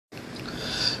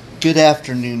Good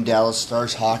afternoon, Dallas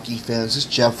Stars hockey fans. This is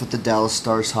Jeff with the Dallas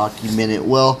Stars Hockey Minute.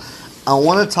 Well, I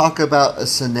want to talk about a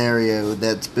scenario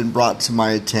that's been brought to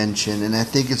my attention, and I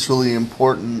think it's really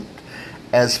important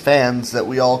as fans that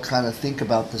we all kind of think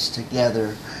about this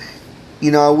together.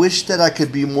 You know, I wish that I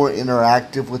could be more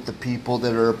interactive with the people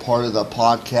that are a part of the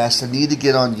podcast. I need to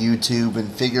get on YouTube and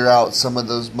figure out some of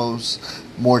those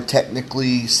more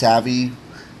technically savvy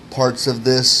parts of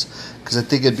this, because I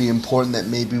think it'd be important that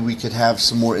maybe we could have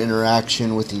some more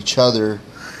interaction with each other.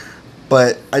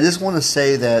 But I just want to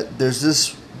say that there's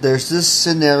this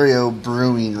scenario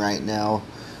brewing right now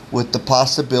with the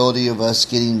possibility of us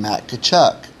getting Matt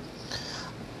Tkachuk.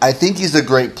 I think he's a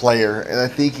great player, and I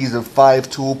think he's a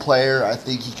five-tool player. I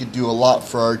think he could do a lot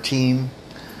for our team.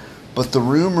 But the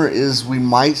rumor is we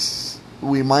might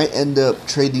end up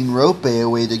trading Roope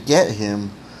away to get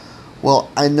him.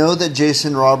 Well, I know that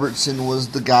Jason Robertson was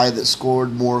the guy that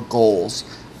scored more goals.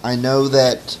 I know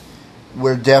that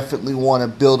we definitely want to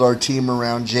build our team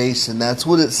around Jason. That's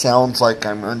what it sounds like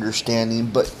I'm understanding.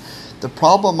 But the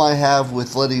problem I have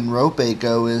with letting Roope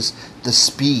go is the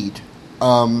speed.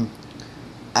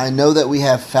 I know that we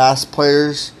have fast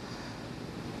players,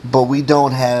 but we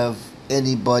don't have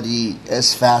anybody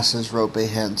as fast as Roope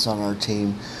Hintz on our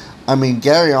team. I mean,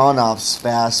 Garyanov's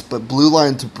fast, but blue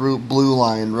line to blue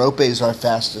line, Roope's our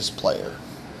fastest player.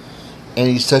 And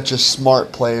he's such a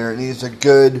smart player, and he's a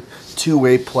good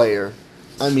two-way player.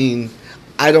 I mean,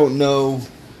 I don't know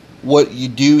what you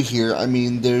do here. I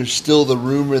mean, there's still the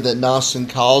rumor that Nazem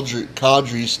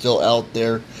Kadri's still out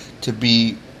there to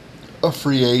be a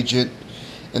free agent.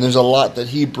 And there's a lot that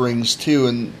he brings too,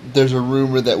 and there's a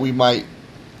rumor that we might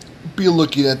be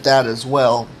looking at that as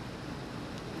well.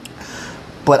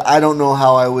 But I don't know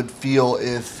how I would feel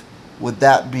would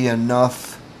that be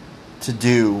enough to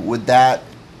do?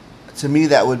 To me,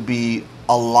 that would be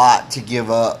a lot to give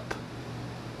up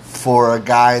for a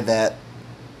guy that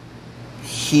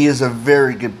he is a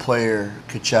very good player,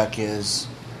 Tkachuk is.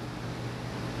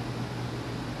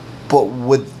 But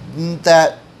wouldn't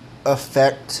that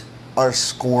affect our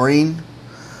scoring?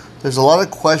 There's a lot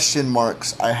of question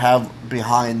marks I have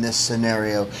behind this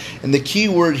scenario. And the key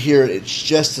word here, it's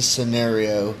just a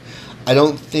scenario. I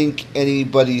don't think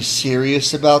anybody's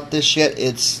serious about this yet.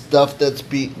 It's stuff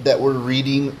that we're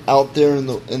reading out there in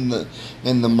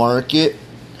the market.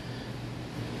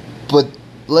 But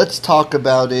let's talk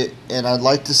about it, and I'd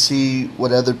like to see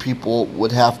what other people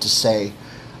would have to say.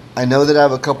 I know that I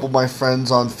have a couple of my friends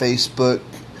on Facebook,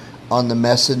 on the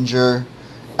Messenger.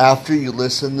 After you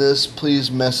listen to this,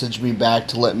 please message me back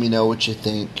to let me know what you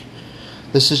think.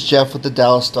 This is Jeff with the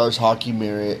Dallas Stars Hockey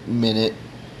Minute.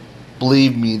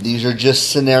 Believe me, these are just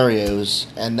scenarios,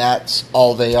 and that's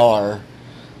all they are.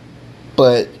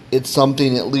 But it's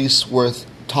something at least worth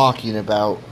talking about.